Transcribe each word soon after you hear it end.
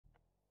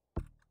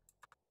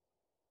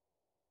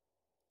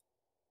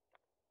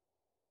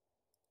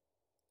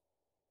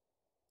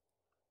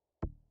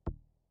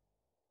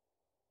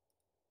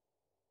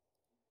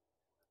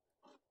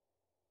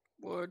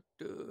What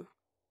the?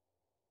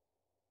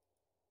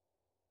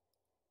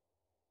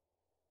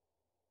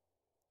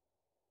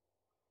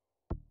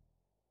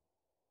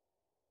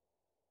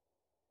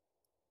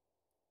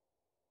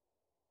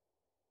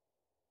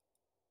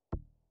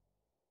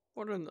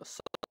 What in the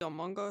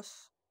Among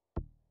Us?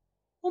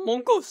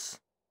 Among Us!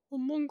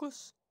 Among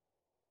Us!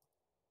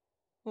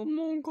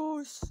 Among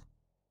Us!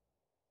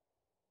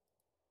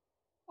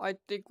 I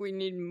think we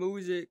need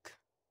music.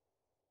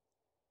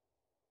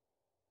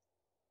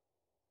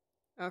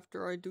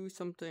 After I do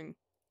something.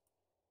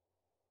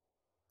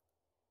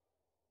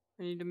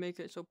 I need to make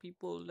it so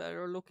people that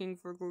are looking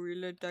for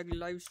Gorilla Tag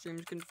live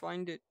streams can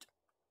find it.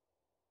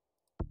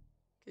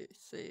 Okay,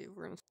 save.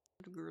 We're gonna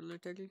start the Gorilla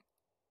Tag.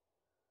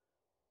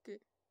 Okay,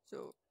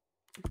 so.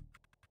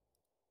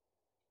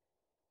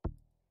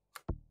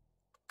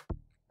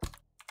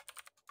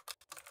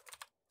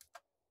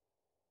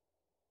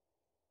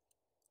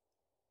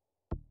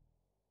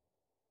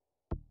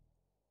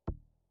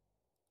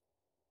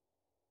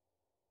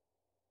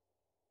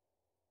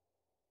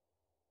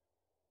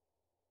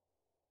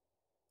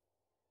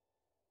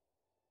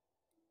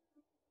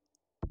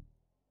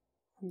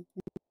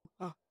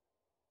 Ah.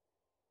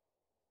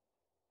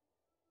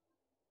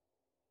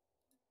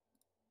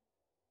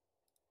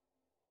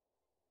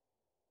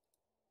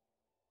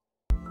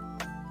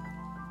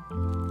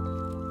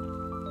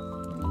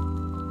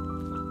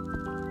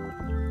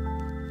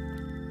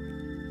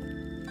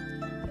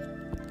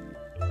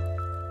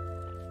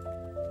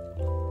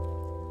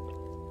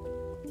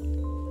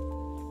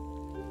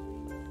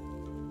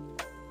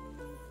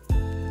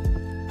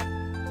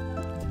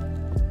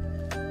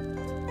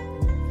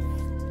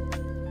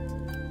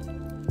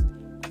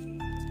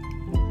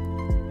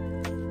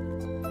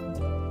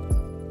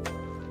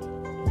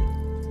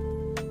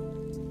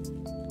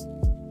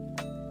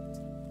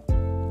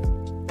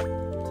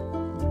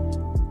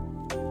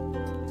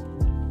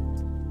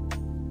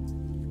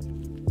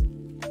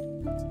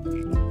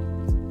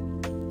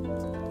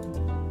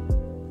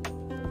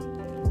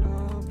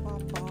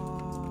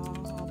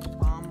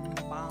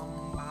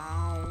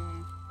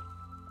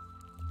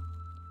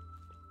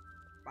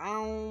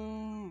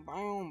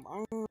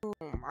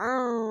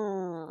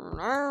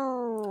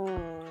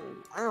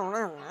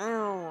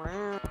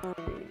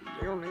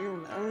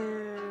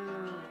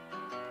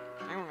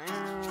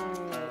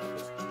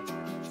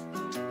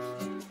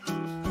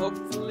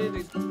 Hopefully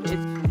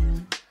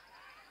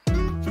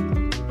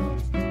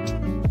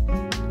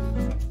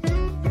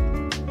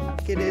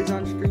it is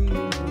on stream.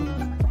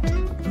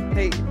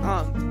 Hey,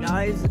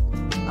 guys,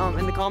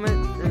 in the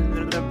comments,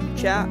 in the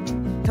chat,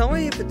 tell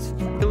me if it's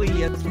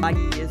really as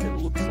laggy as it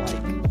looks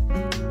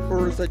like,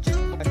 or is that just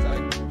my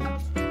side?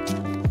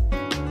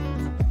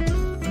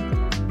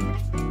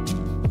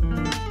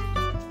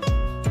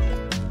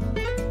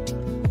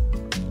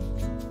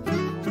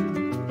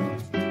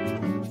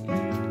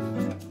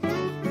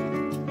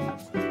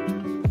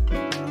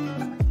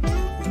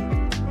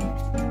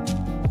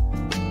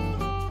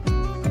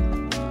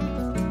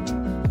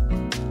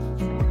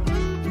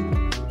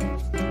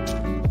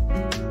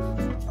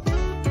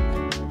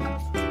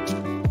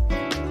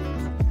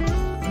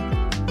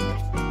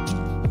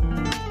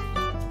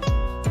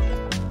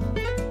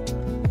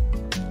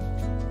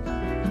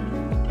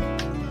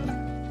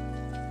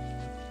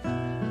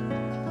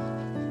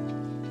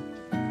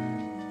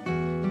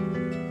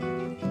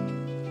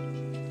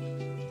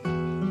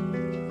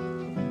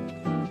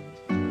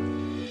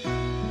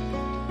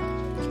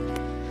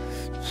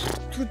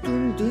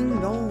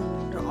 Ding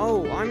dong.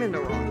 Oh, I'm in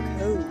the wrong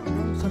code.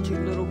 I'm such a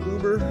little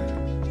goober.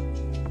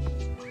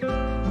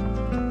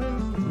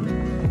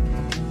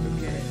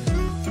 Okay.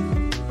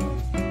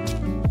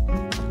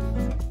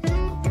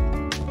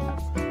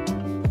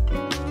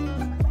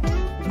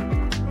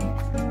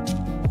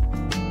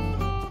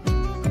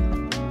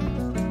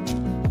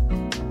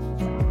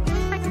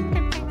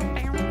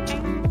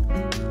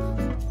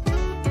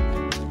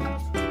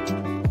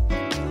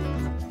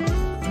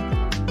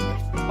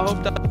 I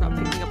hope that's not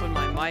picking up on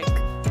my mic.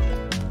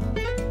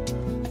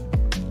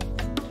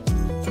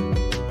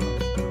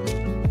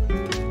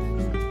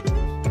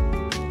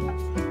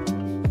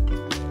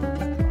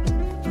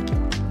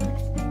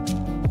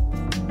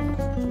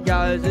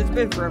 Guys, it's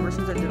been forever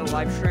since I did a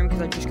live stream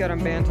because I just got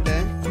unbanned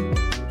today.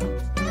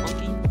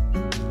 Monke.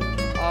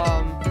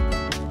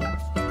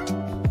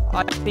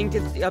 I think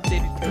it's the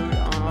updated code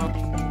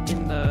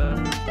in the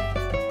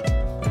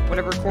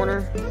whatever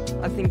corner.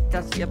 I think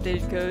that's the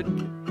updated code.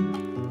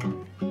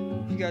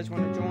 If you guys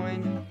want to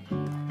join.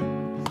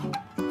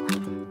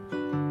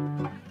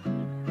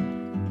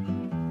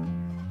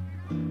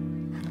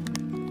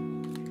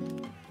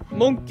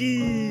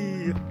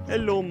 Monkey!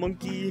 Hello,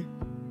 Monkey.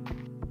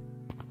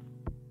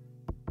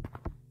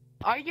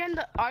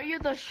 Are you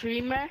the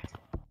streamer?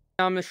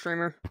 I'm the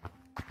streamer.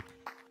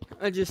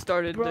 I just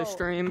started the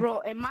stream.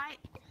 Bro, I'm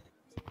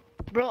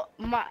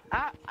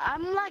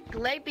like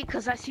late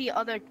because I see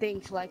other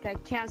things. Like I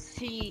can't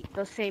see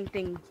the same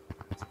thing.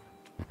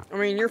 I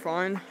mean, you're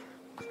fine.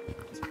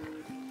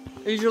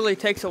 It usually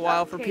takes a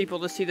while for people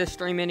to see the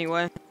stream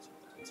anyway.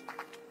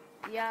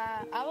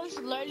 Yeah, I was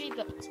literally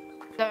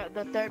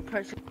the third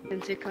person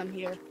to come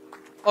here.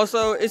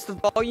 Also, is the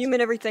volume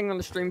and everything on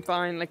the stream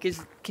fine? Like,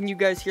 can you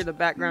guys hear the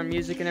background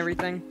music and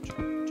everything?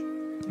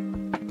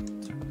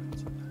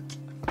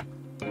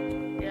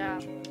 Yeah.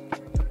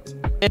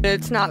 And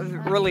it's not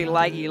really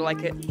laggy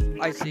like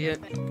I see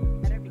it.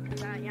 Better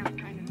because I am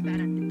kind of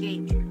bad at the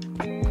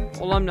game.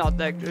 Well, I'm not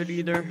that good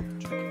either.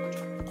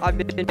 I've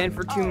been in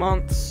for 2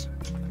 months.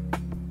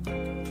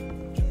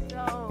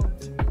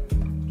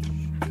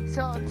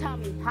 So tell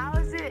me, how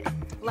is it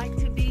like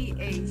to be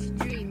a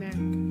streamer?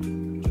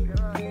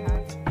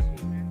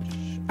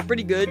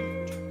 Pretty good.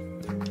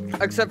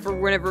 Except for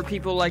whenever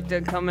people like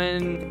to come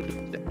in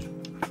and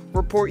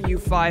report you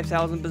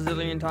 5,000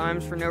 bazillion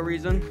times for no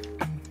reason.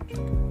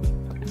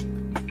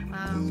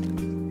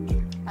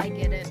 I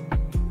get it.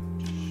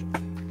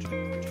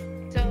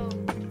 So,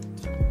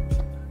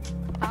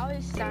 how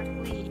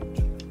exactly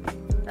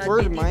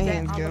where did did my you get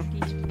hands all go? of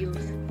these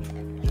views?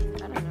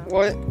 I don't know.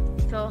 What?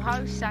 So how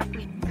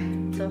exactly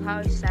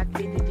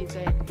did you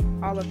get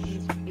all of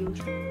these views?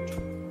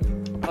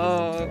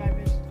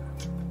 Subscribers?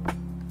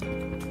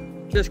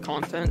 Just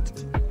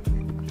content.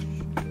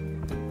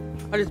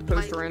 I just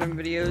post random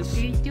videos.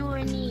 Do you do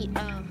any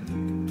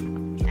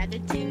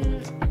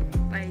editing?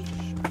 Like,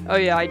 oh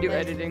yeah, I do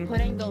editing.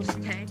 Putting those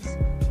texts.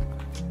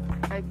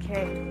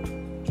 Okay.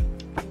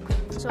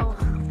 So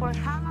for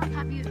how long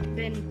have you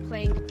been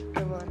playing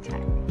Gorilla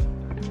Tag?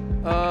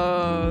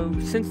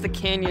 Since the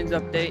Canyons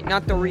update,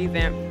 not the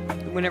revamp,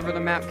 whenever the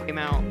map came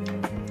out.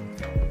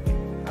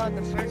 Oh,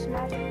 the first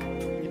map?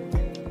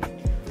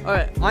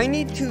 Alright, I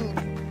need to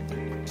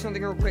do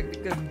something real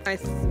quick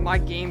because my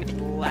game is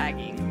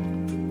lagging.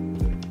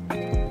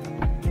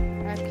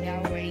 Okay,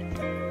 I'll wait.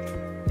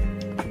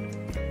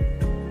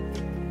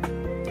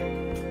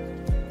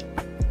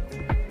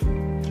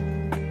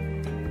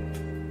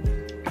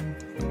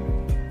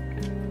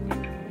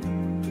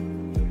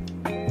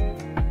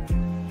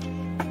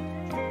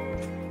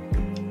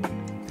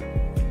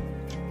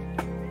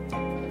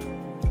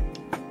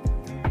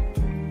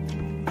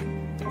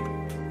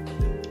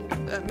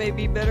 That may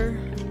be better.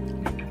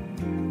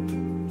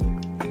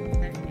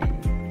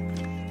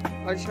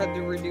 I just had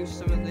to reduce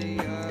some of the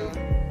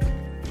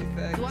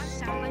effects. Do I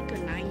sound like a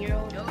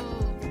 9-year-old?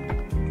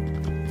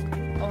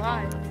 Oh,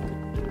 hi.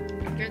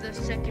 You're the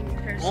second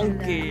person.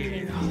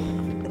 Monke.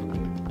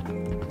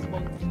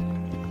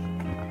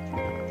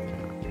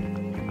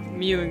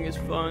 Mewing is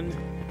fun.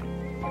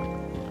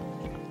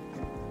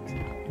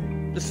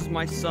 This is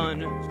my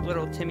son,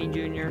 little Timmy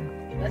Jr.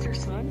 That's your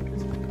son?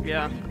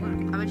 Yeah.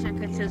 I wish I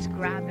could just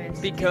grab it.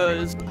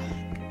 Because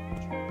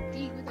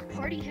Dude, with a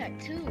party hat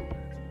too.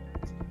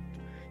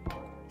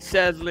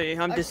 sadly,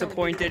 I'm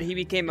disappointed. He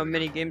became a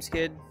mini games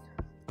kid.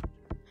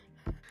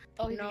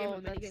 Oh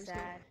no, that's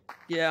sad.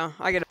 Yeah,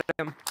 I get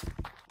him.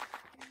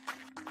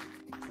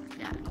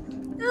 Yeah.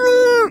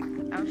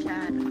 How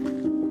sad.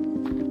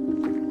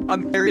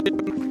 I'm buried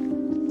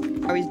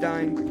him. Now he's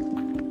dying.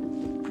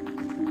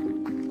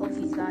 Oh,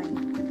 he's dying.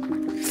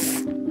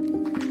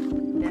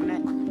 Damn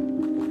it.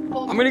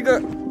 Oh, I'm gonna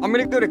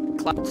go to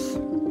Clouds.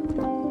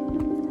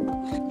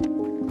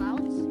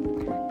 Clouds?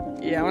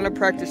 Yeah, I wanna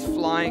practice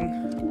flying.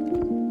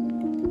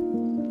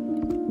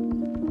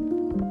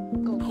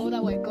 Go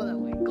that way, go that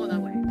way, go that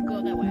way,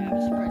 go that way.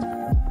 I'm surprised.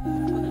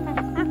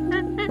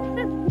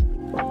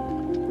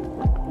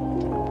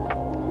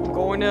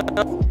 Going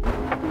up.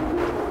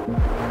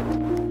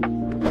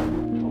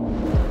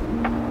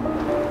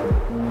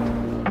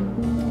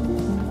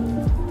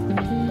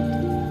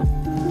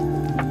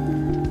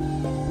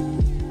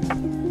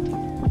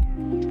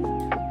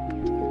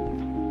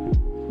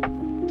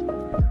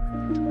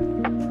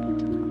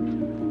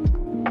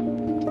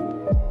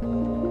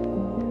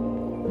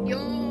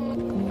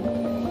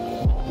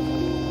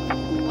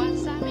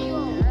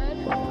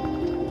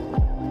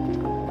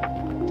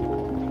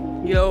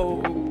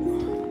 Yo.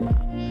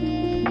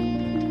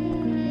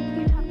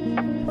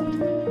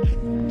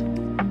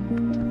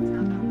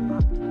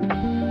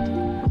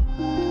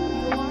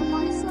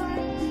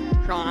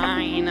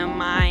 Shine,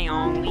 my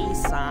only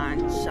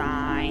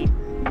sunshine.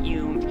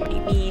 You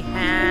make me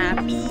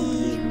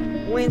happy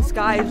when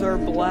skies are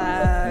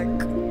black.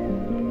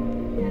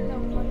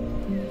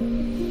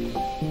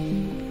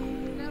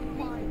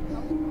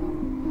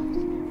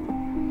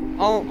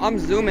 Oh, I'm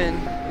zooming.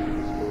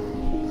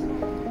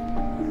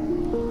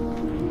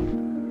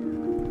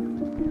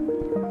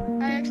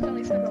 I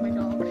accidentally stepped on my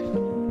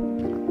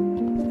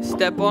dog.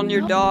 Step on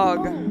your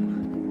dog.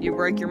 You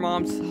break your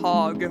mom's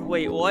hog.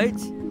 Wait, what?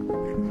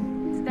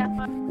 Step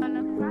on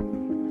a crack.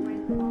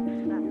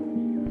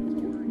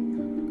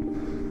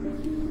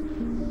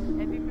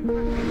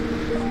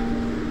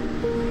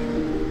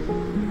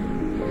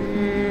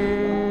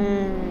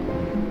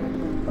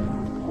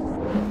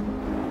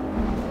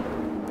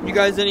 You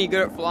guys any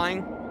good at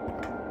flying?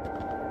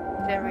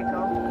 There we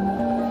go.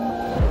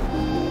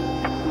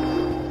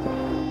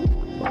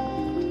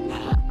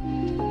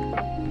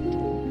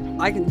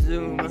 I can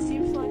zoom. It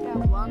seems like I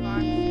have long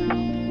arms now.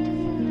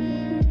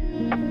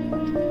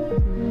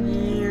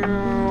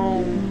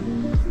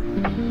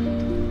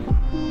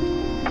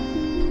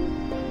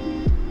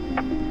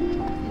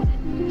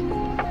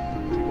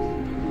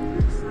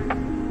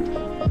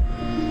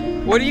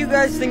 What do you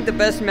guys think the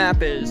best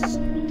map is? The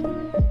best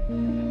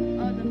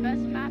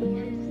map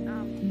is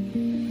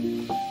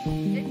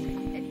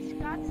it's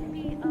got to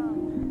be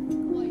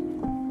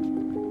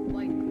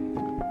like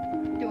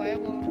do I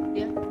have one?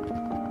 Yeah.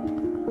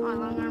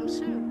 Long arm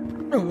suit.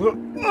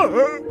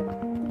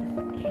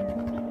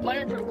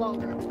 Mine are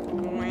longer.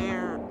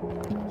 Where?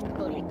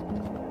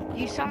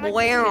 You sound like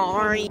Where a kid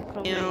are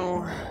from you? me.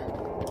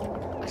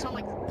 I sound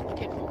like a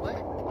kid from what?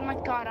 Oh my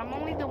god, I'm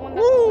only the one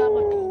that's 11.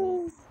 Woo!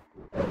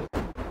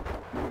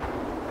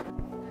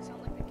 I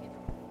sound like a kid.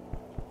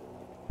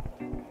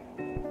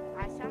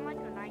 I sound like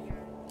a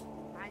 9-year-old.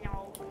 I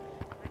know.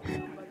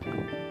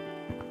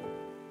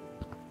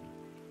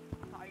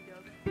 Sorry,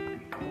 Doug.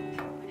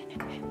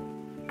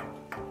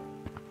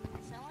 I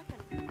sound like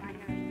a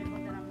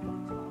 9-year-old, but then I'm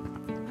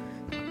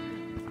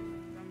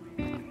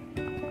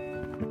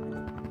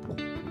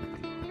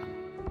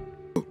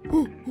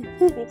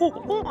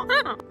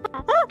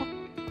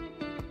only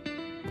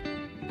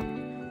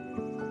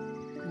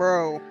 12.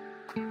 Bro.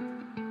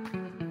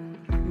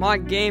 My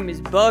game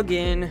is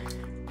bugging.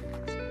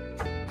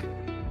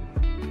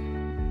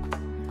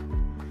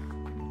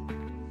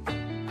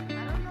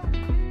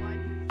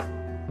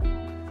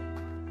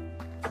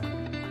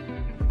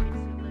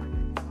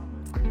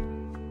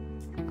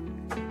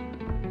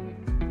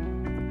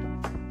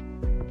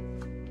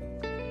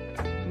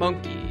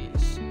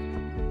 Monkeys.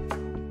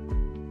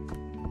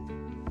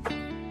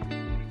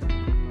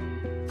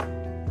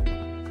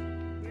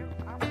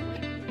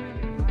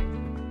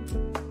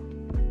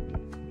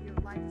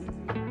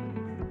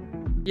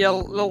 Yeah,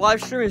 the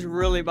live stream is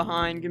really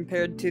behind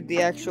compared to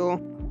the actual.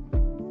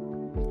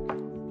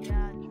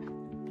 Yeah.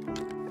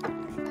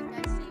 Like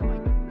I see what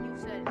you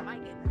said, my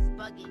game is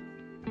buggy.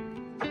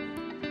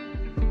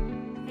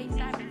 Hey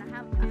Simon,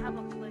 I have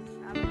a glitch.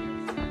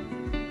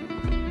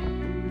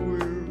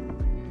 Where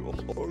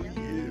are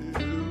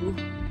you?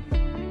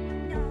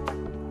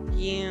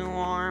 You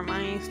are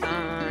my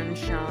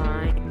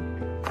sunshine.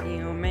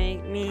 You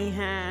make me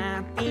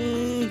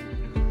happy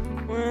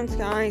when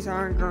skies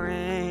are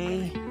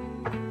gray.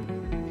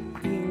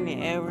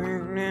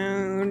 Never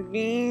know,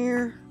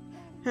 dear,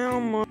 how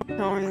much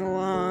I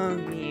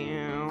love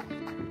you.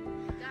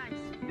 Guys,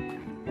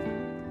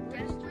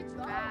 guess which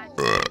badge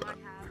do I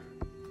have?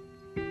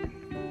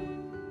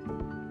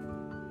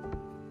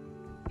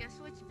 Guess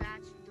which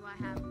badge do I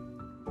have?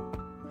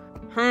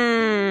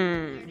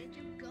 Where did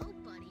you go,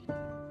 buddy?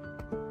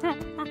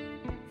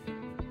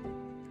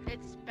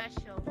 It's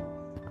special.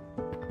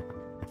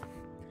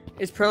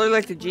 It's probably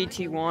like the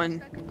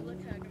GT1.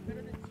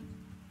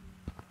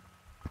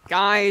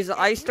 Guys,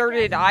 I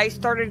started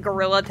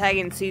Gorilla Tag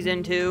in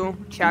Season 2,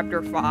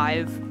 Chapter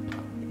 5.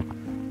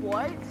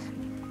 What?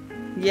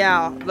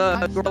 Yeah,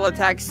 the Gorilla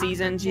Tag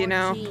seasons, you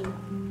know?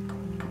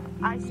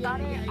 I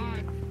started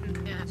on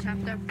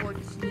Chapter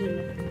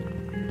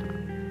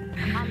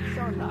 14. I'm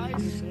so I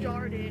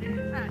started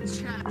at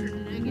Chapter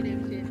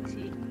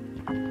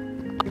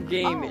 -15. The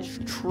game is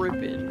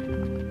tripping.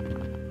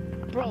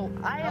 Bro,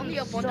 I am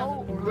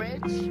so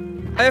rich.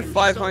 I have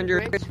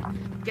 500. So rich.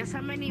 Guess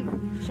how many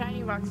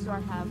shiny rocks do I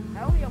have?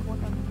 I only have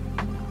 100.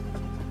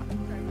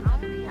 I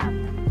only have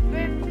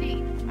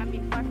 50. I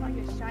mean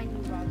 500 shiny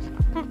rocks.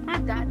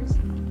 That is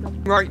the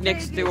Right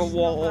next to a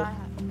wall.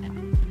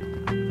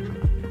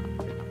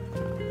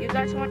 You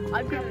guys want?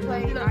 I'm gonna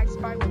play I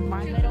Spy with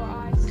my little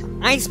eyes.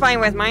 I spy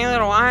with my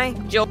little eye,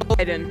 Joe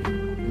Biden.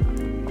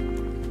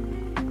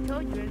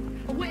 Children?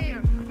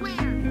 Where?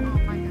 Oh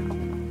my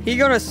god. He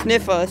gonna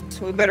sniff us.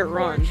 We better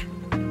run.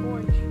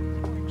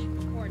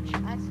 Orange.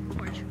 That's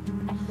orange.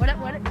 What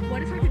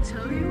if I could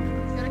tell you?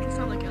 It's gonna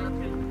sound like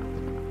elephant.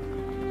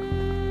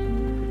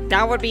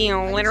 That would be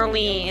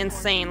literally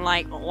insane.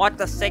 Like, what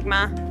the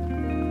Sigma?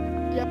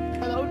 Yeah,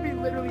 that would be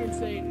literally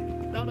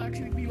insane. That would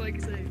actually be like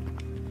insane.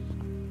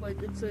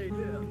 Like insane,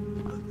 yeah.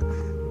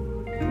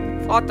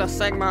 What the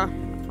Sigma?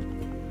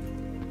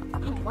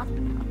 What?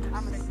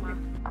 I'm a Sigma.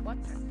 What?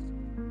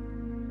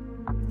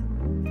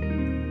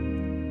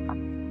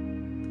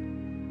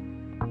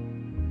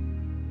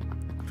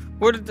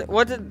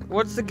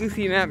 What's the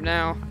goofy map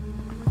now?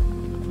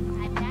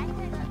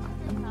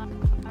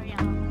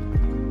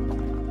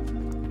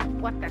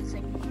 What the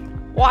Sigma?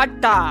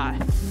 What the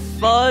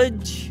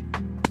fudge?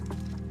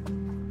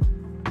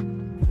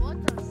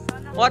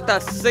 What the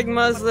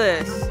Sigma's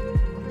this?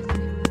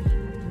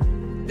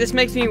 This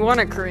makes me want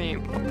to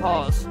cream.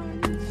 Pause.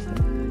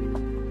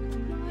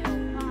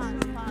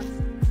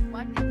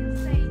 What did you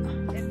say?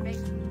 It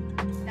makes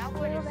that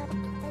word is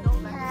so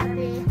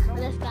happy.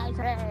 This guy's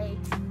hey.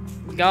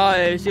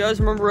 Guys, you guys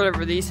remember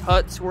whatever these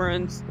huts were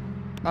in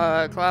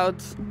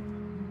clouds?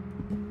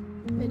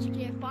 But you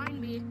can't find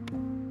me.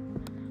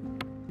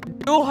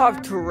 You'll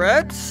have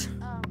Tourette's?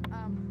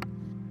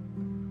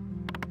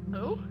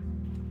 Who?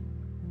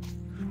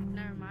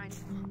 Never mind.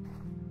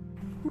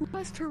 Who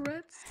has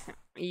Tourette's?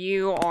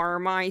 You are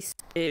my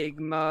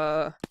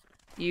Sigma.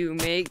 You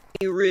make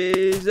me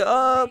rise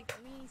up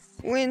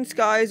when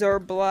skies are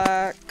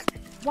black.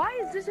 Why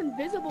is this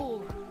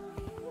invisible?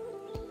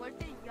 Where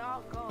did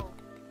y'all go?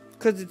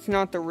 Cause it's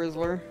not the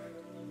Rizzler.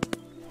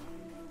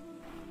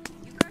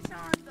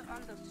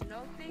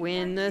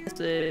 When the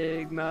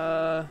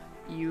Sigma,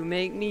 you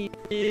make me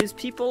raise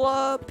people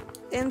up,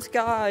 and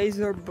skies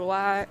are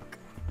black.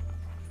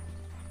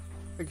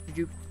 Did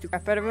you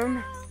crap out of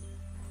him?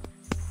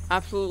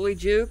 Absolutely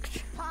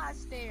juked.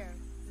 Pause there.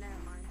 Never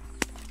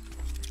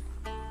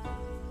mind.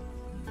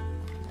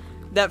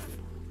 That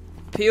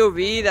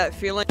POV, that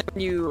feeling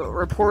when you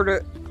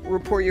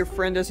report your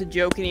friend as a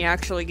joke and he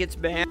actually gets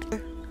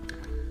banned.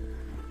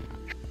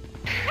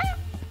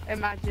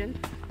 Imagine.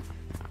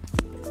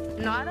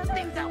 No, I don't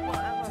think that will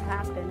ever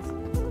happen.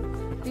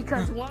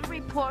 Because one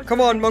report.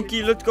 Come on,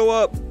 Monkey, let's go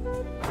up.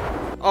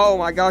 Oh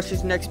my gosh,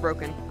 his neck's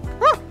broken.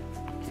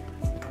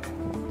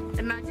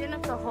 Imagine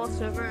if the whole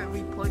server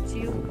reports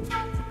you.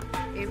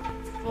 A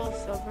full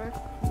server.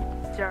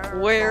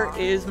 Where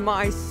is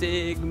my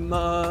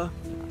Sigma?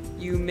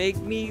 You make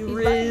me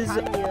riz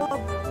up.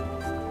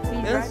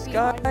 This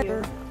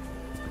guy.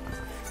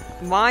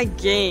 My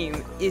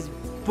game is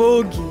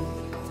buggy.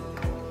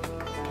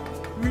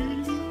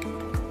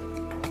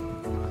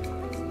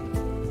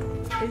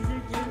 Is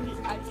your game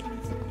actually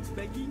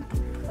begging?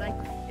 Like,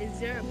 is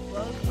there a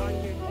bug on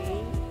your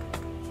game?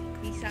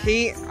 Besides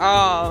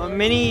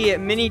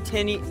mini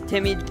Timmy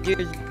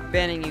is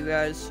banning you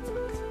guys.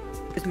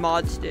 His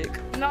mod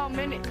stick. No,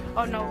 mini.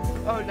 Oh no.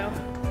 Oh no.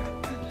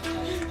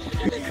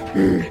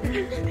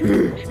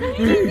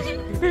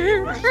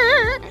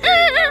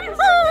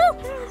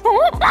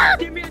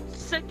 Give me a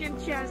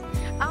second chance.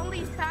 I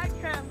only tagged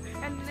him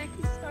and then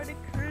he started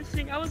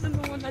cursing. I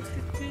wasn't the one that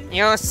did it.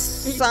 You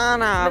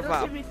son of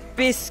a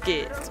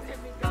biscuit.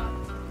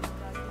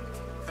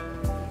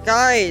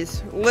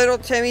 Guys, little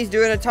Timmy's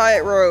doing a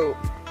tightrope.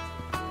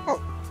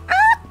 Oh.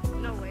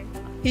 No way.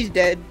 He's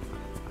dead.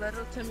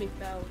 Little Timmy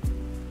fell.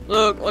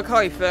 Look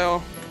how he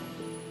fell.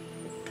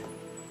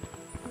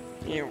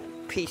 You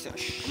piece of Oh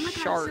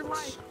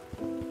sharks.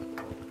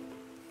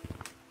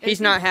 He's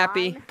not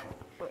happy.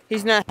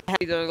 He's not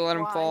happy to let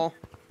him fall.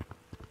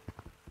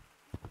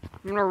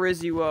 I'm gonna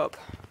riz you up.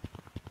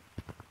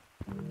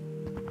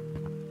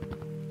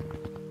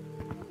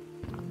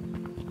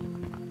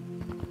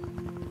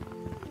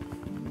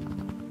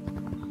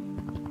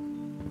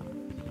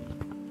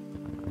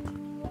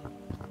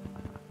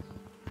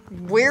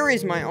 Where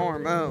is my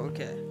arm? Oh,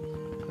 okay.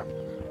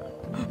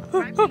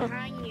 Right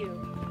behind you.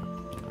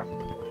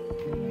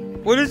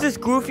 What is this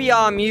goofy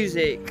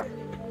music?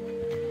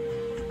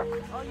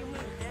 Oh, you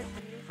mean this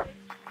music?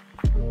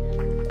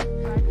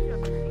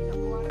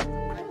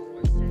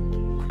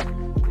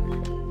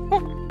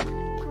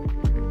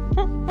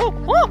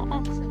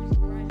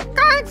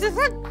 Guys, is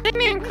that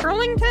Timmy in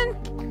Curlington?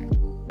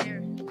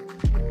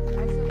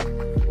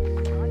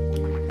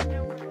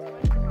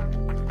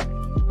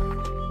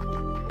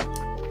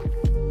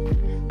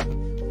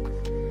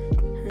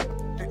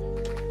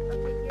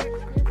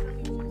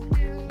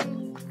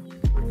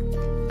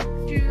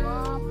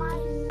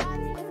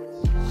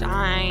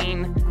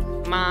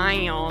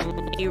 My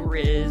only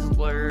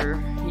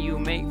Rizzler. You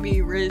make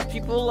me riz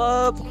people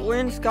up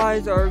when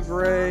skies are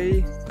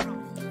gray.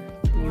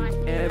 You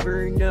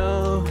never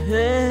know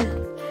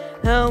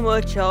how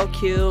much I'll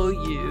kill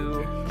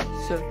you.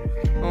 So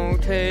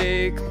don't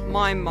take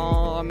my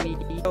mommy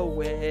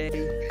away.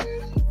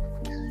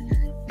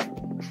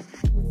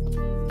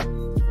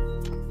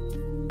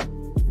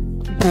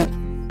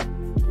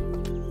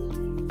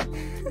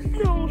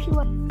 No, she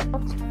left.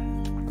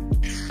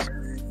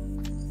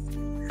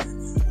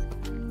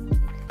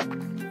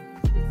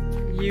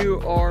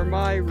 You are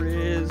my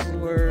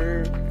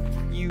Rizzler.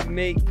 You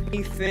make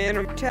me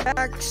phantom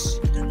attacks.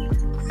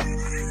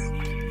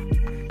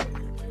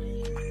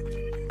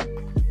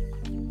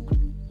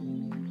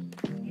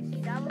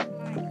 That was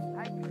mine.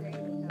 I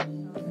created that.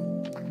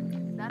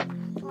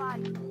 So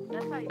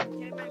that's why you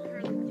came back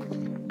early.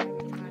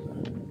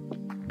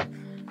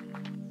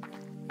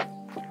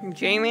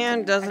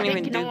 J-Man doesn't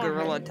even do no one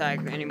gorilla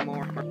tag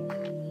anymore.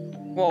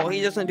 Well, he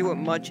doesn't do it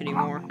much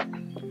anymore.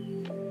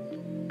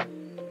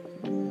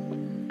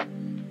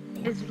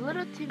 Is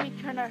little Timmy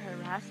trying to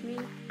harass me?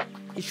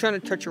 He's trying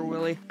to touch your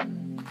willy.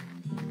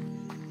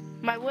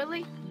 My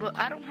willy? But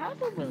I don't have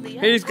a willy.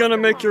 He's gonna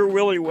make your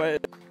willy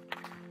wet.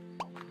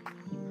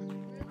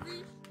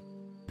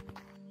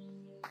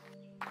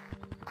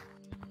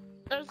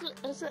 Really?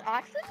 Is it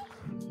actually?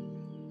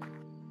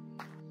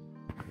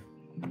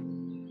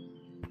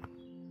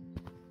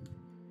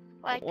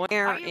 Like,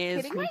 are you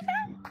kidding right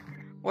now?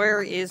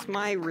 Where is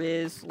my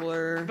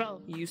Rizzler?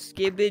 Bro. You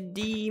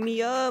skibbity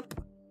me up.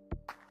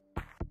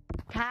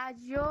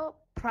 Casual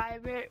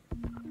private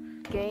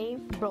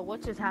game. Bro,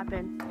 what just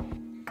happened?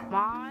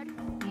 Mod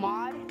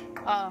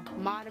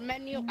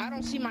menu. I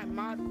don't see my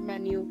mod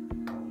menu.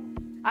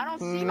 I don't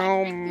see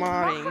no my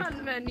modding.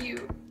 mod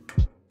menu.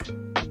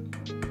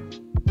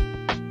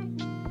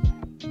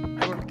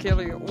 I would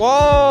kill you.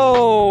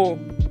 Whoa!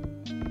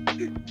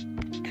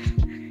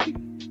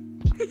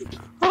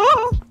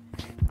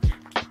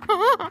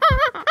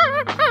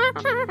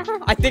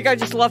 I think I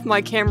just left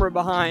my camera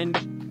behind.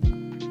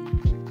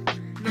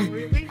 No,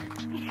 really?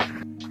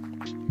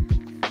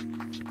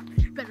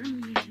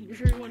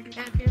 If anyone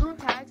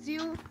tags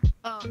you,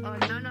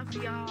 none of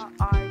y'all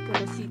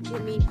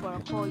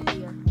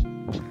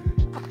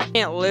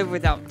can't live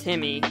without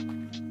Timmy. Yeah,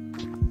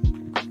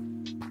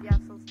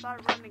 so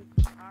start running.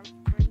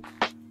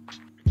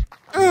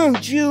 Oh,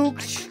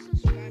 Jukes!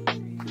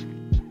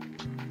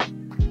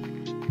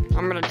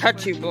 I'm gonna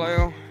touch you,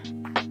 Blue.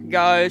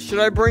 Guys, should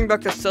I bring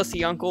back the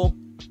sussy uncle?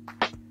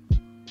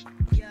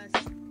 Yes,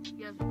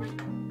 bring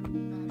it.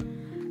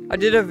 I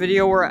did a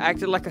video where I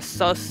acted like a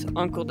sus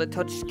uncle that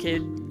touched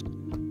kid.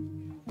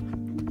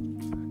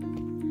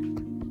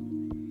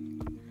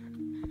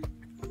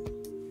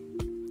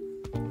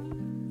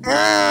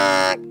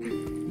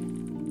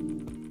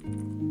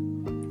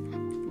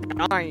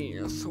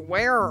 Nice.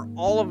 Where are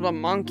all of the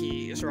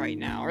monkeys right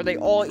now? Are they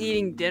all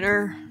eating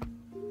dinner?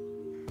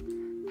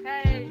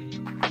 Hey.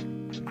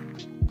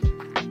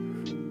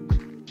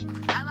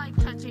 I like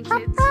touching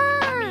kids.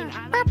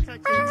 I like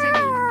touching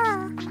Timmy.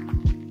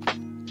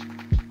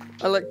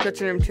 I like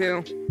touching him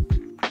too.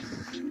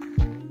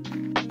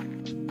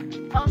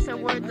 Also,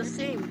 we're the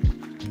same.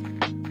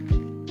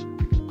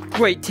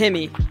 Wait,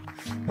 Timmy.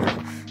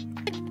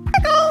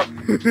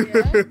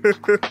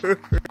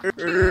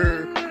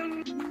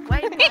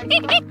 Wait, guys,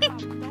 don't come.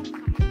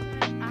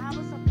 I have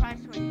a surprise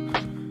for you.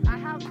 I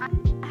have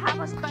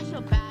a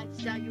special badge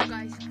that you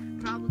guys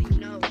probably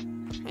know.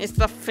 It's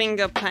the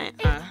finger paint.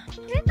 Is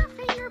it the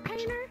finger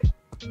painter?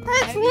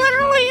 That's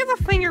literally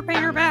the finger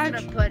painter I'm badge.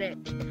 not gonna put it.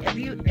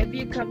 If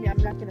you come here,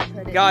 I'm not gonna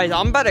put it. Guys,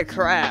 I'm about to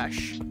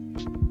crash.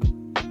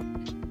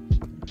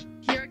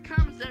 Here it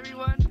comes,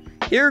 everyone.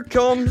 Here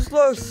comes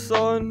the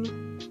sun.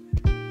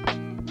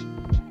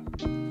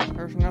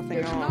 There's nothing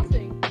There's on.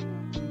 nothing.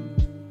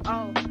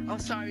 Oh,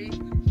 sorry.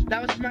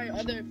 That was my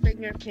other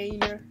finger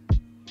painter.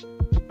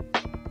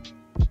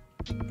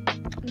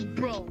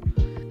 Bro,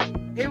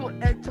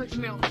 it took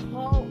me a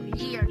whole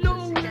year.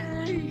 No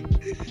way!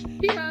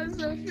 He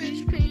has a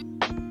fish paint.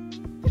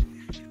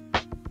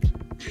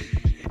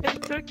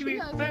 It took me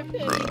 50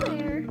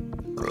 years.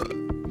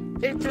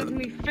 It took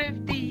me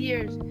 50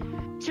 years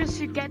just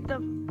to get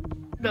the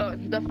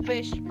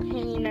fish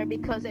painter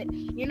because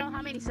you know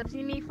how many subs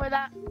you need for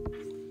that?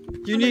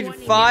 You need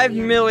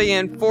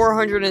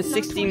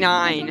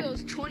 5,469,000. It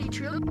was 20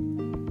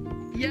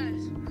 trillion? Yes.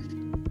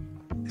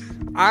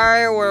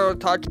 I will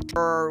touch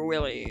your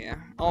willy.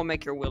 I'll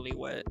make your willy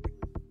wet.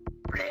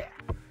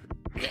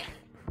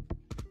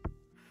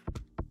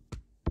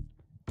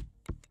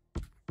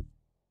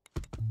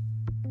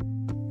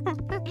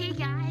 Hey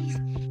guys,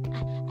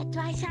 do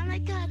I sound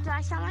like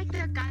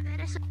the guy that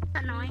is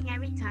annoying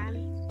every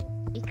time?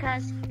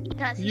 Because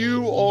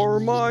You are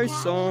my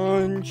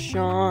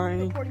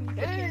sunshine.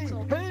 Hey,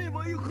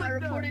 why you I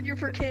reported you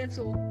for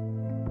cancel.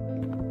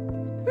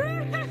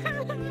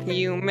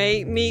 You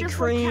make me Just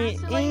for cream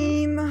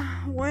canceling?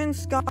 when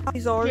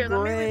skies are Here, let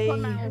me gray.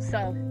 record my own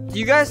self. Do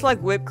you guys like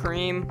whipped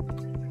cream?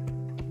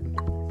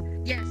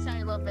 Yes,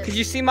 I love it. Cause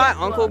you see, my Guess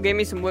uncle what? gave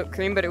me some whipped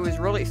cream, but it was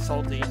really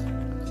salty.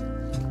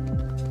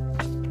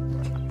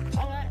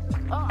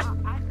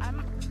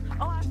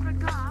 I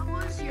forgot. I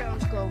was your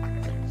uncle.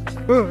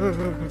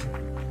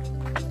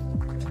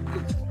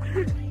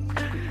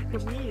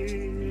 Come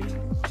here.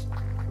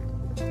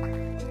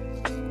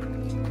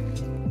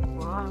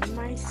 Oh,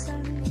 my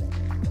son.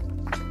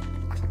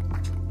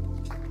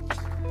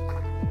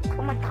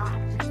 Oh my god.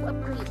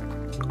 Whipped cream.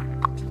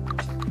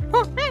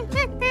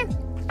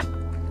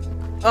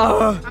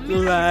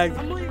 Lag.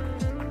 I'm like,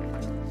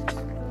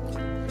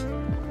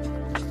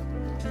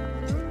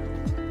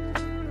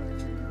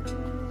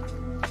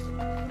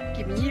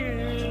 give me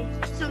you.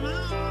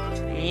 Salute.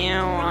 You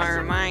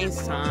are my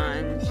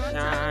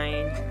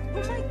sunshine.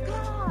 Oh my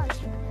gosh!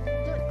 The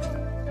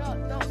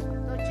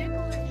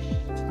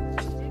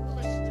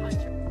jiggleish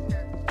toucher.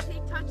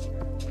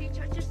 He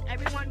touches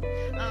everyone.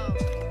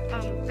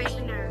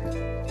 Fainer.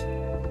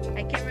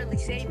 I can't really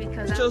say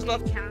because I Chose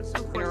got left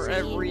canceled for Dinner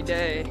saying every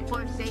day.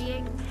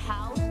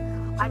 house.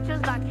 I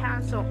just got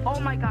canceled. Oh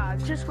my god!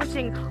 Just for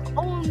saying.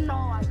 Oh no!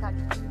 I got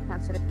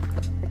canceled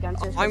again.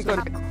 Just for I'm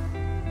saying-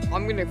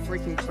 gonna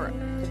freaking cry.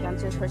 again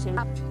just for saying.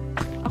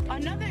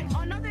 Another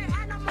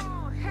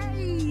animal.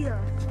 Hey!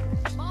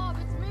 Bob,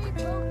 it's me,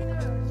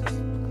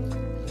 Broken.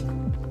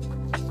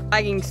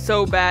 Lagging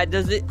so bad.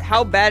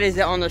 How bad is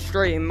it on the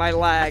stream? My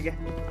lag.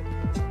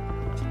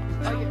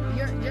 Oh,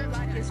 your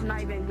lag is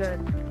not even good.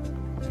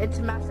 It's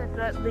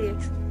massively.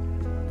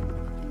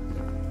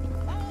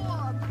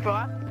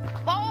 Bob!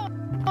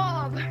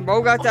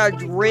 Bro got that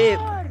drip.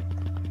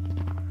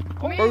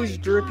 Oh Bro's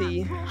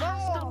drippy.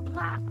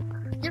 Stop.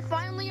 You're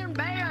finally in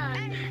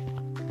band.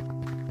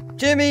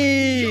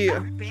 Jimmy!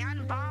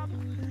 Band, Bob?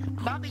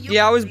 Bobby, you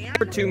Yeah, I was banned?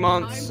 for 2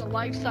 months. I'm the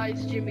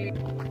life-size Jimmy.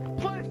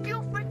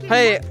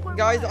 Hey,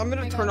 guys, I'm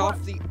gonna turn off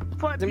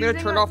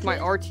my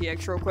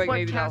RTX real quick.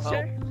 Maybe that'll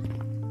help.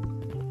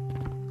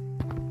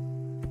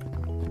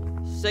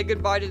 Say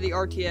goodbye to the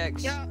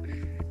RTX. Yeah.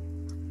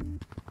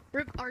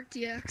 Rip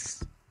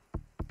RTX.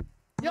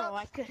 Yep,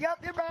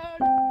 you're bad.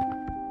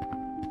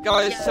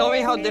 Guys, Yeah. tell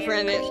me how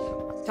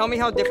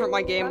different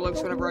my game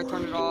looks whenever I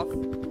turn it off.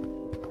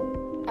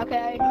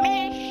 Okay.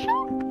 Man,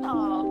 shut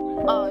up.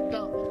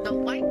 The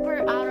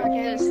wiper out of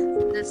this.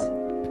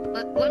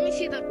 Let me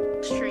see the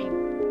stream.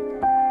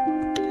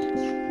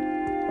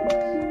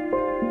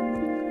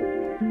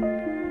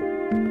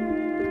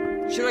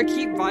 Should I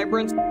keep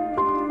vibrance? No,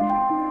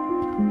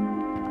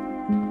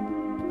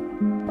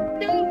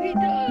 he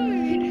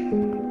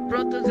died.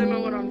 Bro doesn't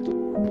know what I'm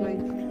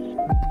doing.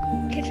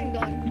 Kitchen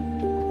gun.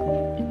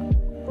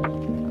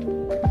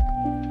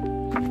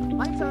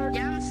 My turn.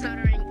 Yeah, I'm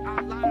stuttering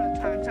a lot of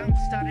times. I'm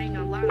stuttering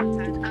a lot of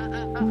times.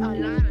 A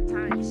lot of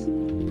times.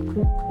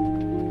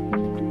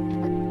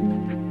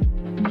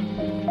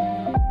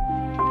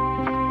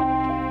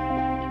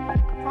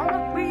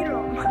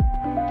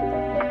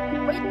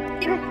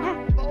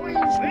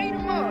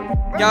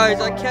 Guys,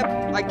 I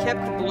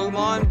kept the bloom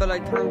on, but I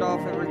turned off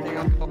everything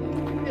else. Oh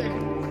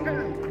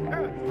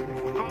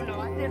no,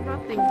 I did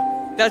nothing.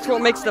 That's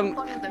what makes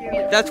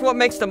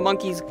the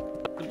monkeys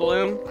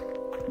bloom.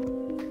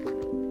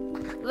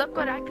 Look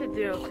what I could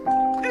do.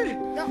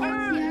 The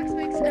RTX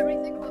makes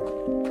everything look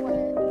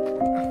wet.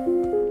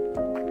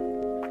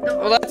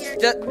 Well, that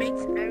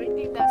Makes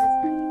everything that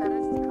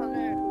is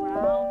colored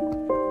brown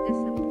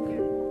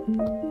disappear.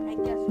 And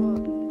guess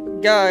what?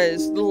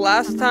 guys, the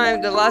last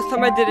time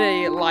I did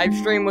a live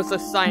stream was a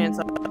science.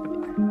 The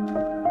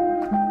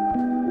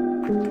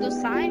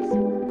science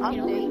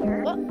update.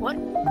 What?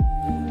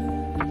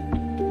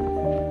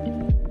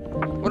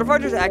 What if I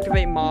just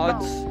activate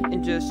mods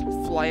and just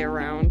fly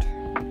around?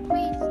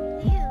 Please,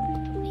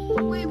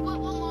 wait, what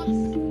mod?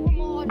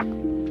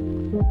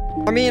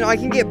 I mean, I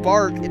can get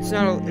bark. It's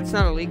not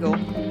illegal.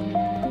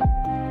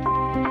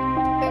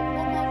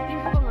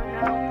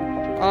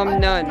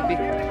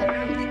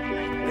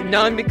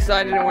 None because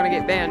I didn't want to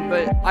get banned.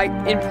 But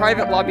in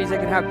private lobbies I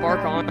can have bark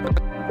on.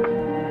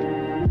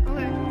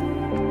 Okay.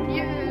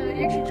 Yeah,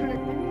 you should turn it.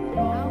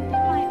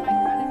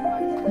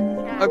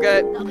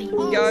 Okay,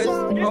 guys.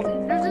 Also,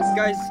 there's this.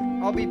 Guys,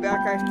 I'll be back.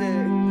 I have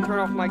to turn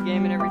off my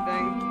game and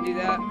everything to do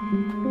that.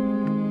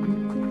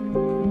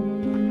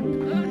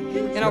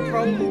 And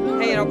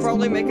I'll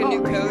probably make a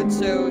new code,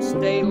 so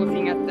stay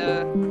looking at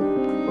the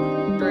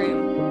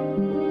stream.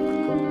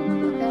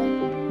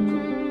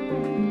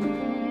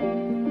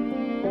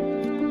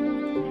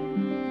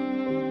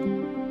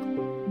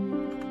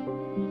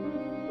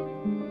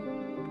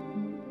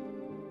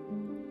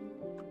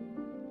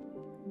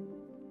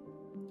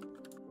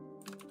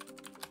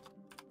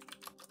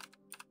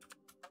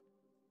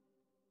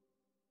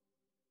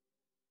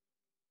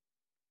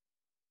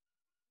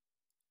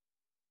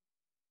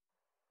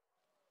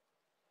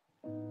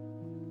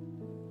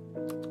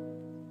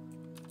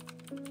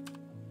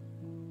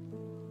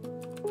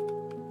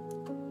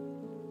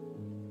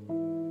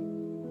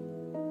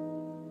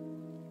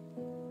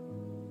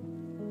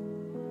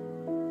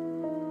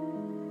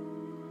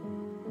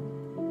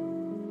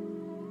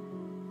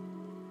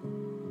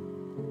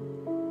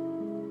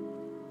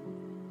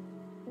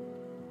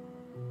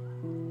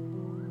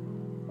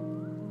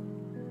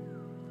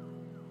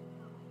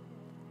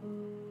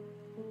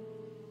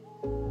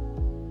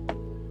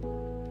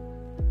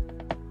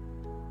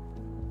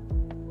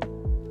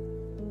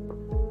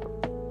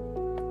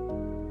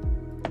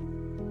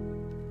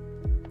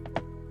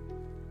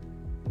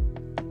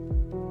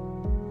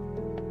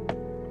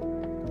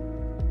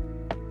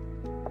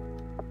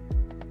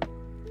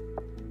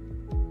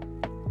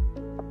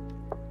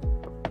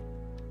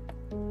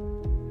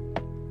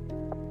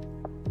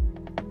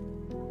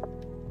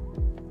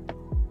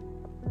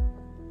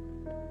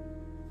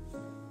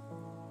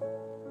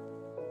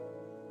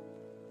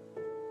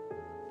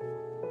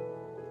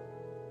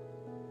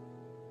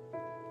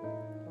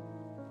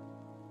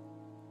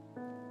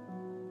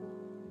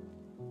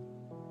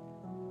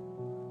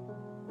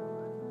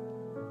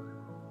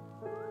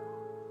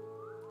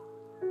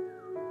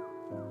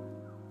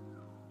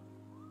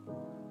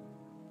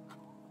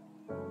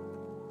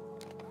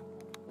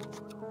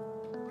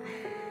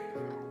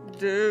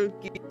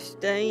 Dookie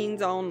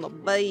stains on the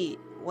beat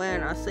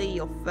when I see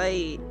your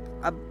fate.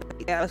 I bet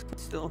you guys can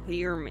still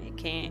hear me,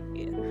 can't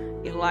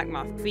you? You like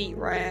my feet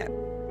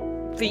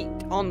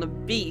on the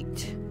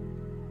beat.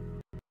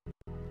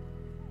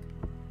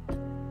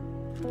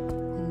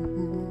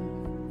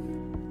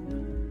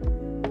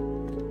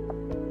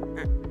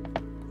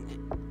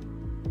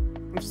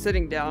 I'm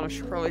sitting down, I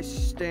should probably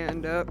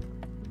stand up.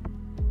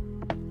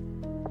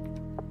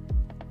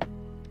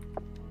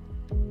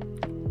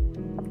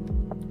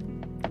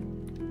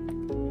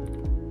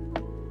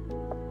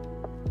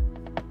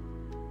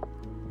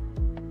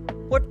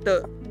 What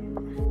the?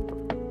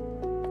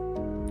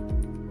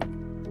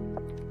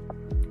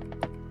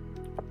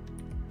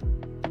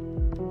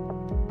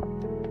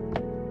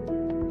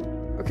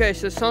 Okay,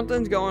 so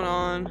something's going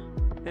on,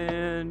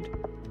 and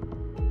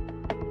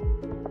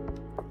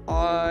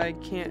I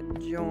can't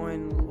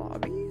join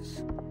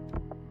lobbies?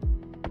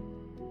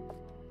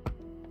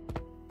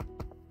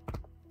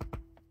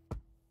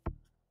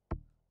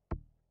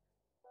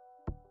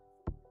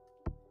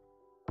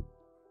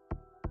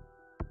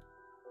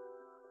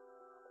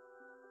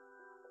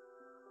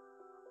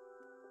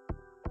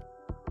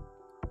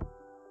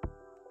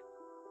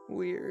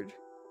 Weird.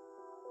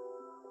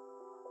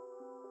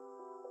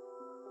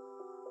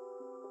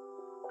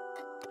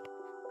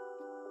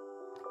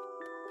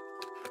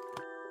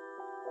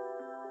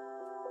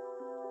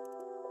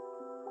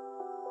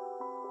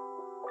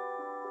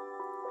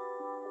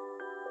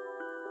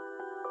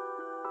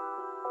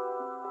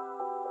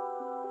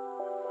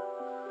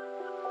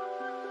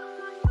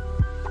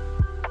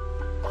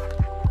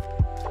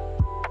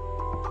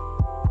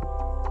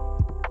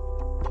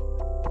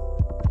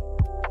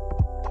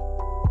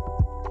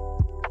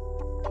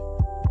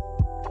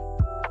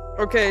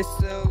 Okay,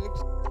 so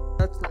looks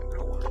that's not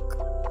gonna work.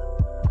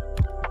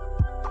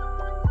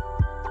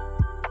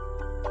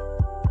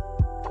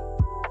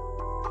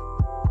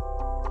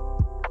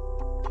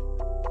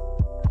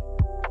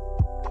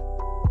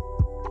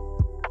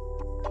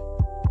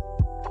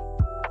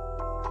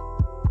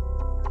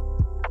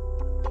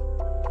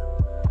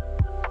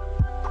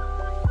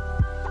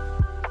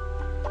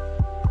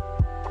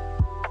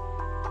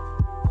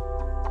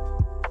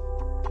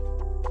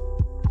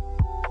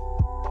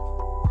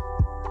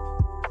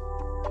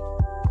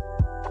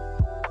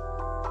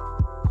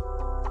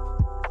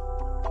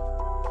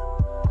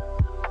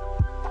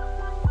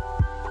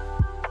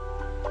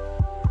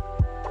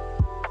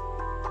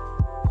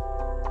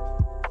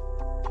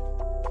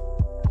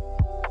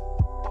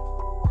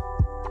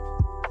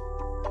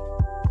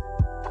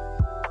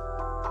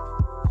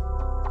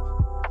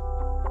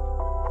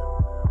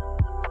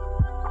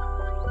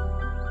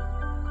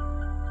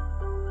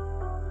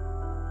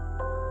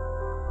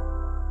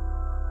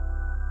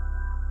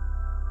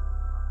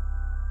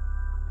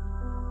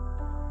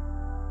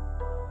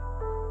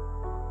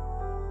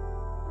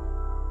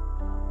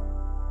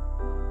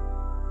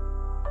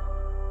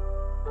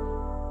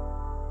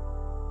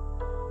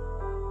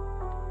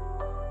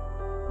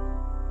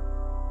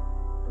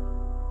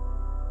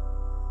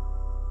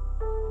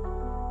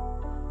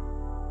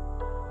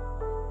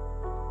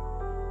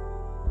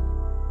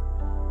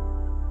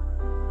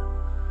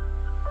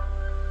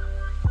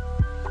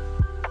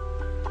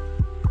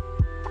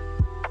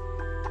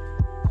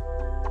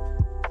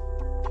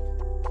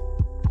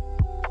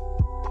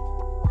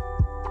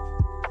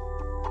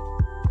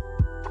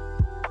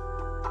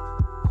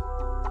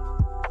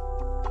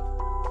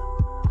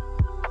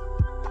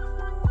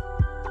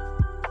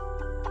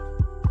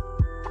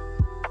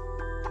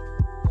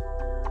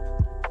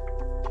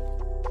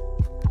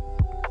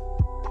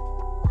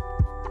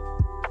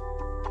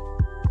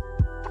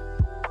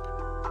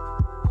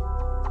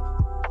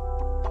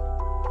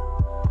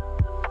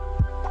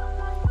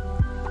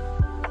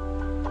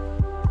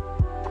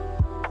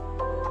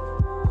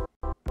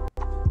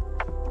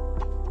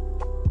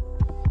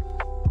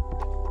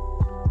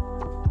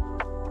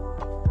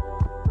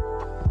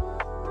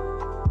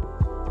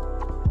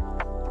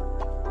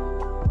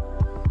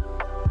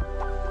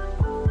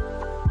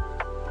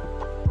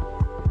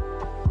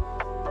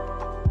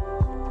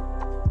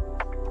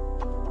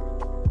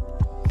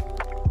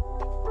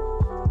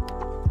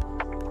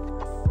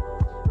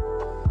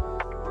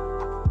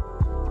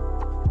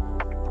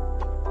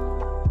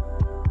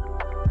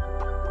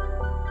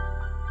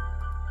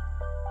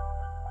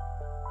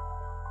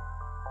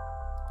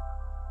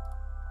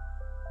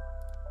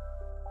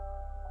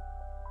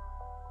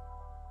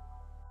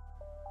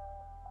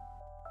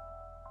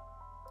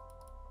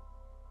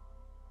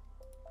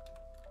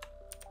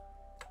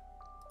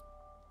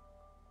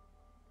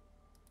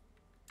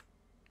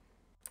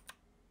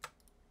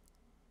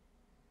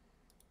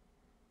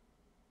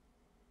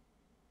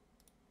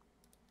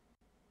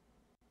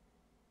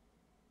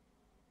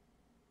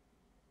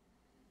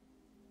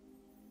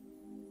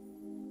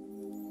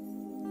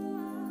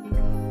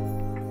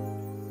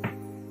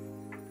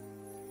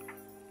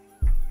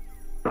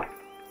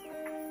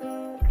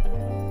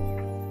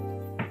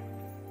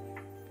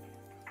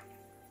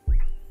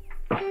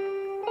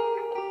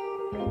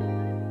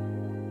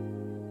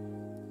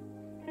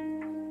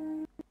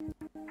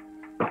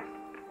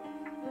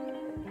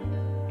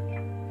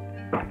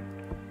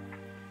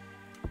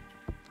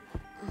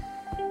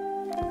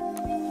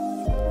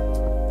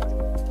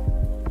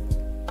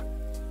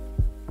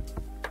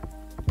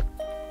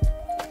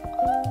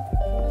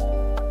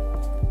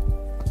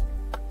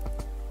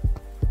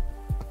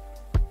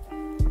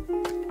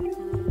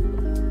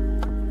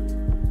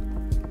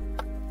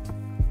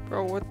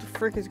 Bro, what the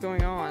frick is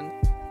going on?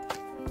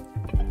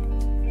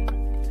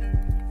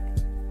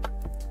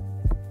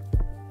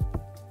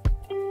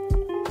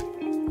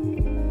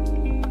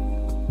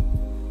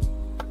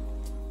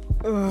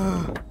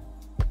 Ugh.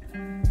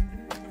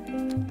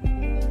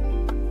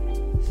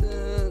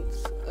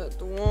 Since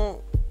it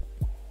won't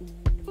do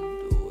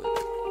it.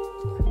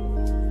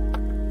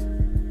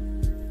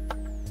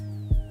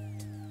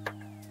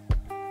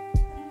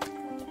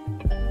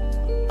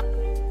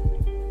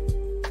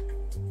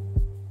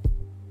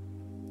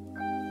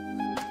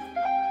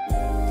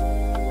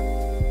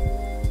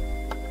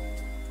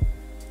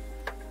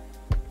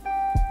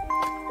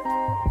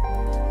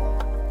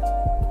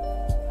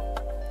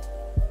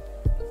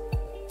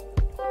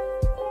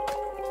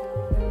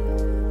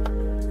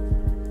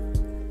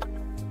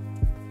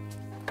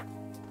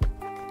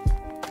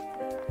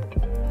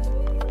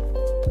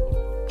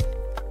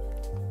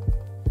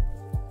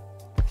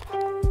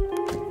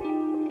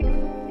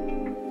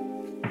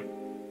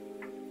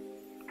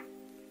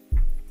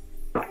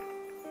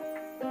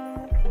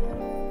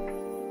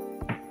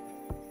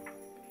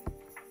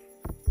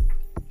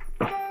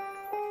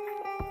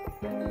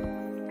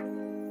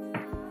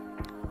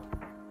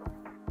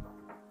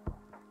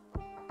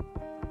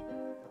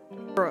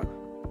 Bruh.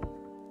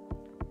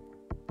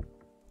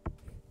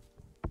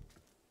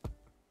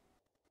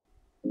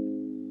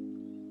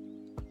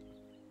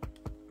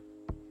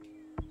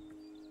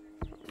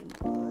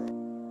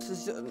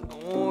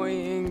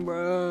 annoying,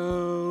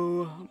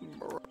 bro.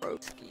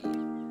 Broski.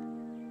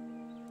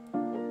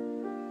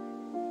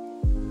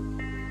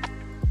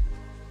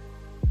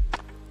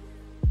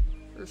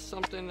 There's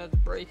something that's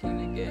breaking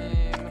the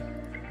game.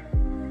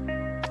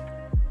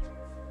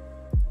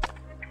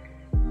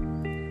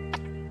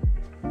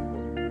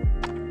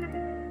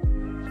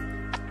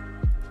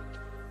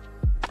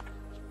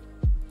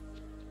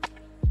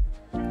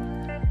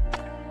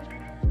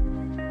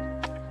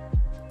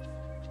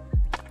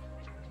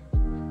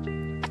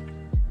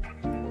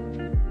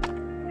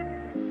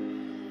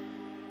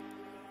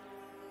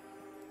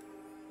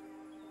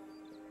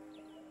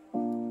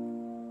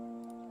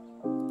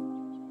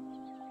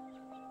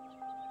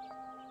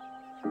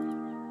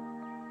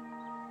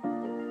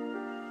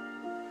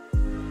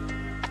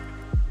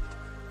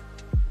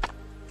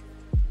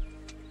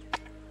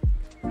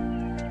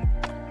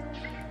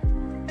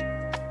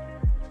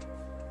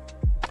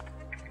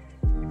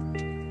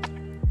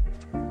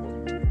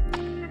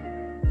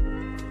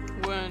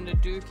 When the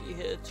dookie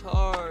hits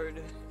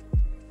hard,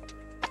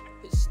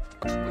 it's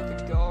stuck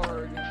with a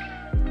guard.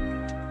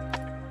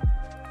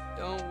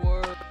 Don't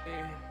worry,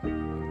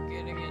 I'm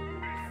getting it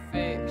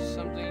fixed.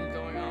 Something's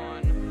going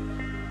on.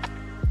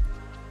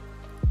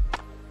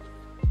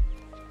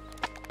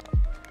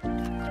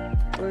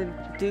 When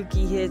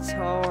dookie hits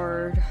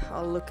hard,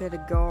 I'll look at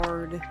a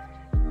guard.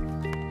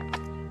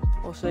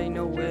 I'll say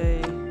no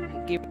way.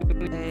 Give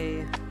me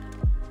a.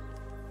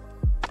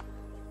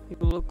 You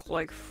look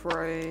like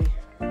Frey.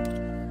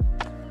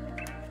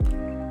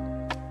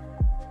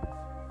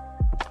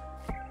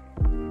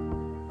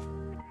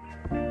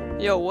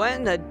 Yo, what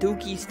in the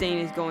dookie stain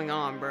is going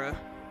on, bruh?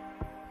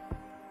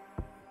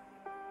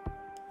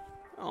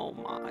 Oh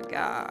my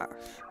gosh.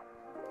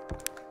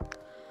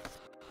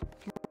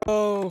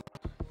 Bro.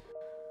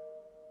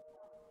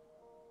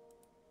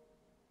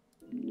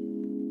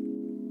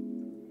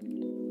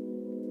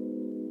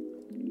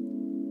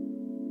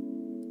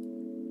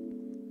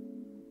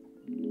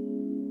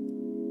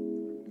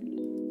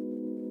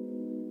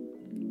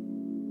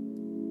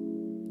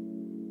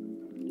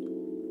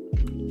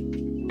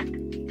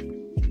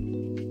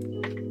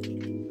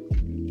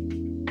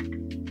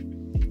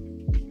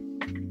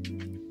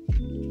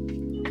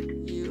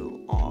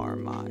 You are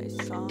my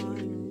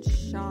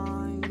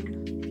sunshine,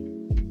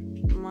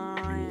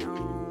 my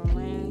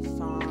only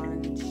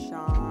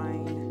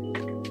sunshine.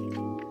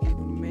 You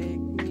make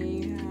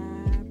me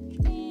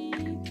happy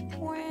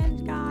when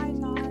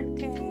skies are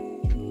gray.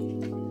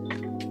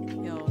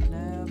 You'll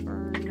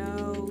never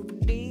know,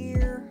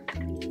 dear,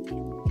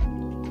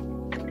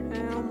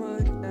 how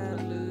much I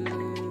love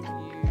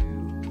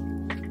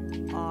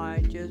you.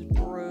 I just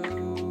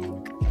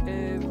broke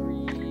everything.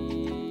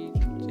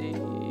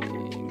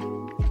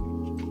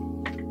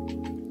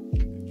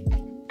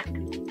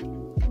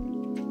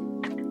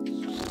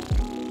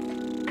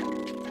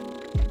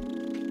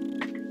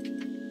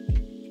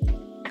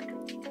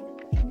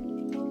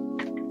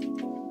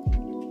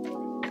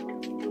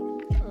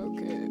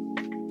 Okay.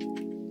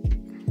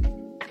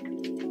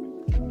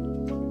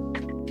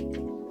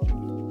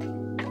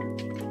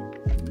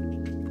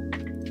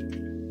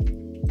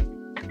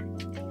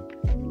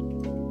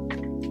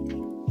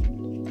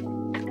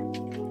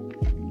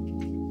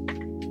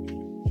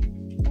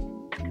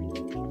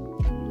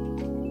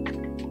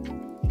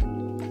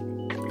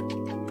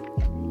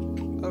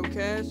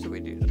 Okay, so we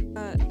do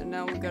that, and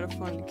now we gotta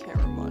find the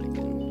camera mod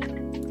again.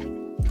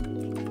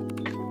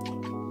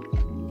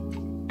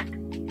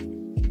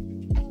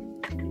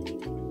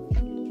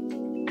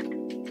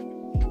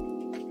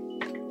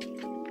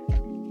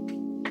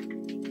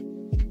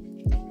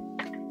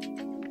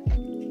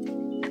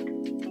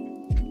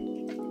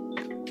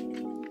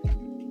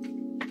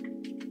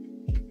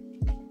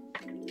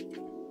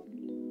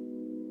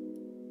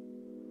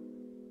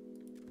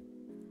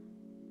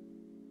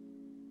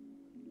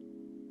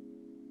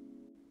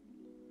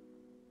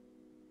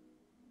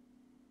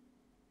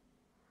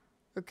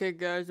 Okay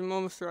guys, I'm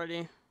almost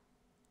ready.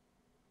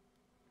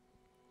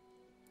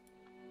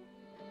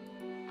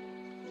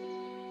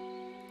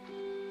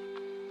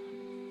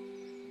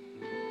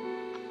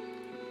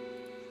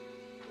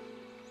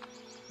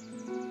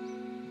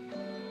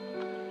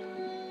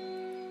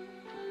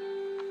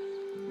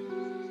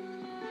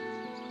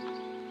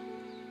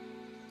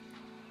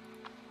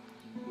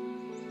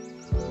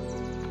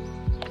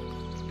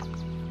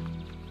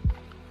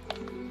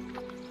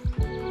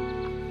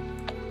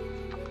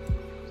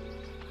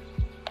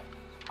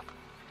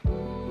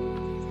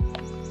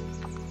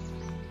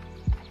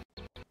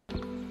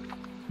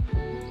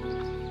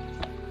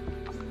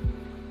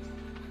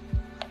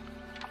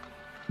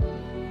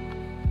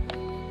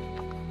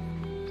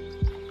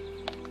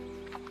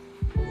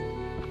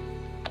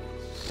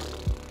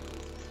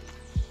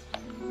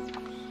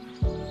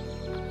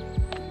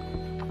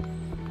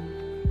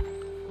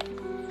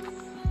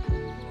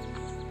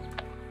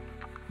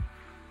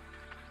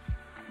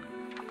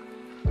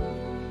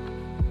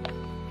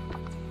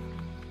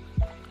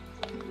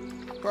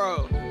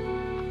 Bro,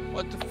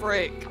 what the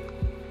frick?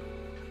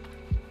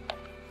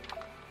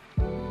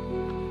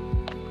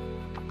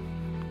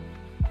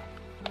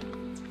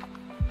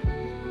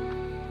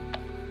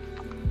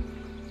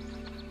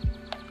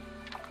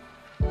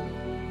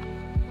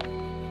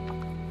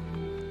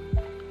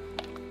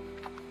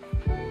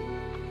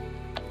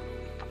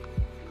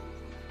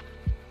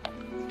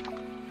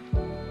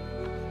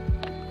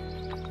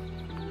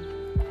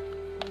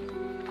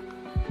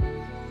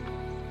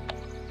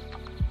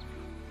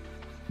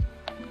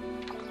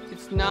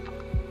 not.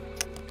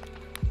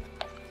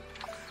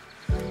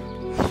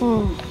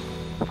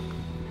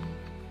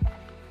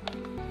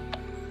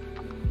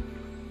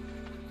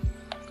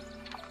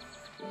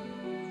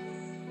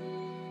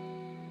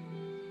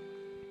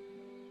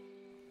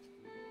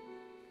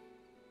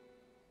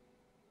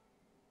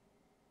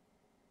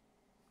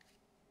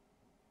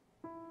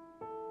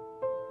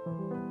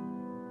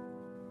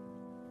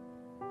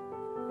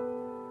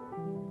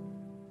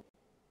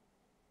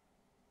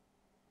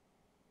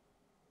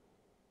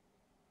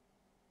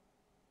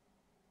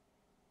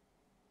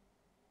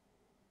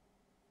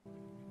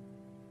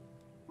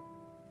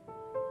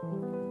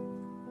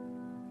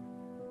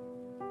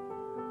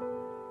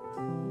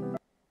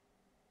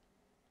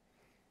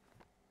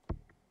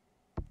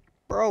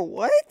 Bro,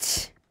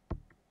 what?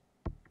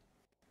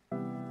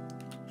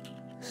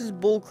 This is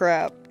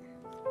bullcrap.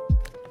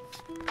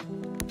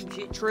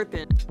 Shit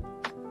tripping.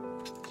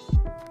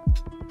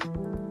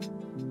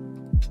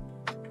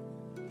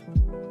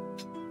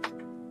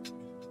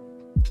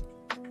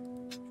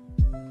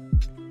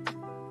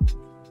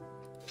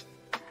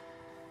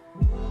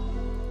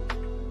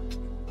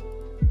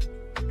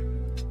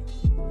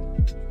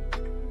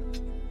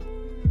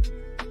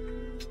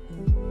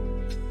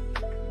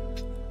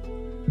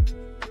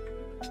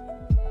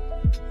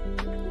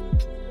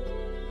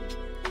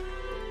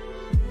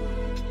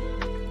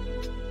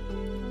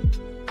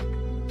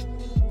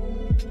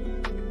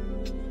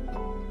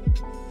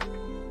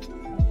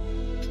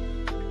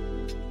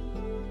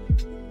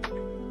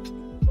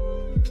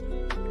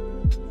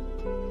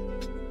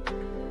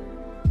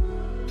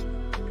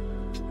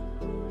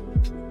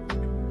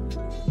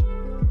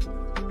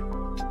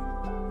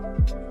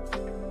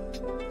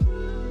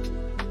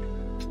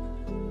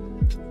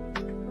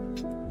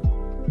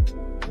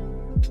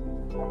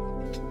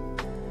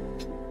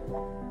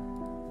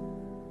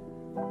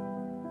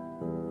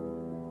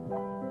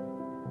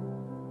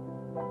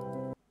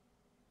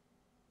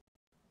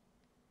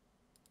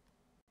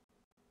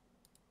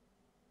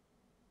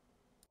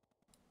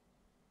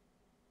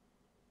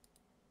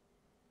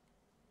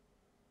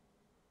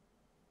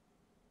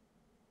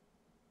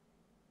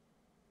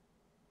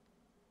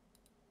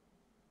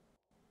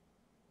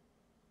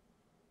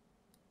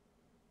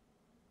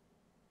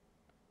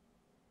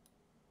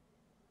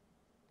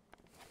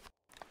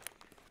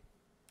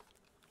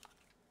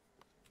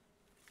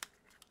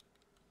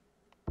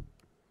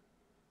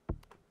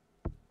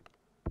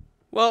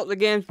 Well, the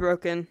game's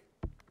broken.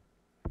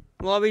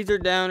 Lobbies are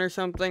down or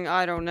something,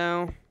 I don't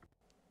know.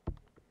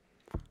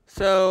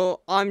 So,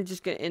 I'm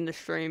just gonna end the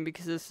stream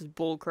because this is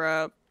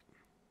bullcrap.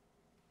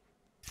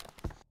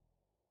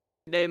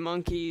 Day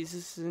monkeys,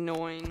 this is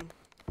annoying.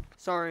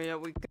 Sorry that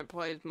we can't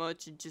play as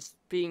much, it's just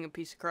being a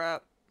piece of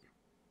crap.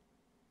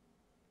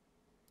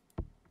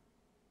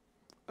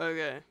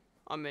 Okay,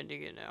 I'm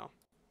ending it now.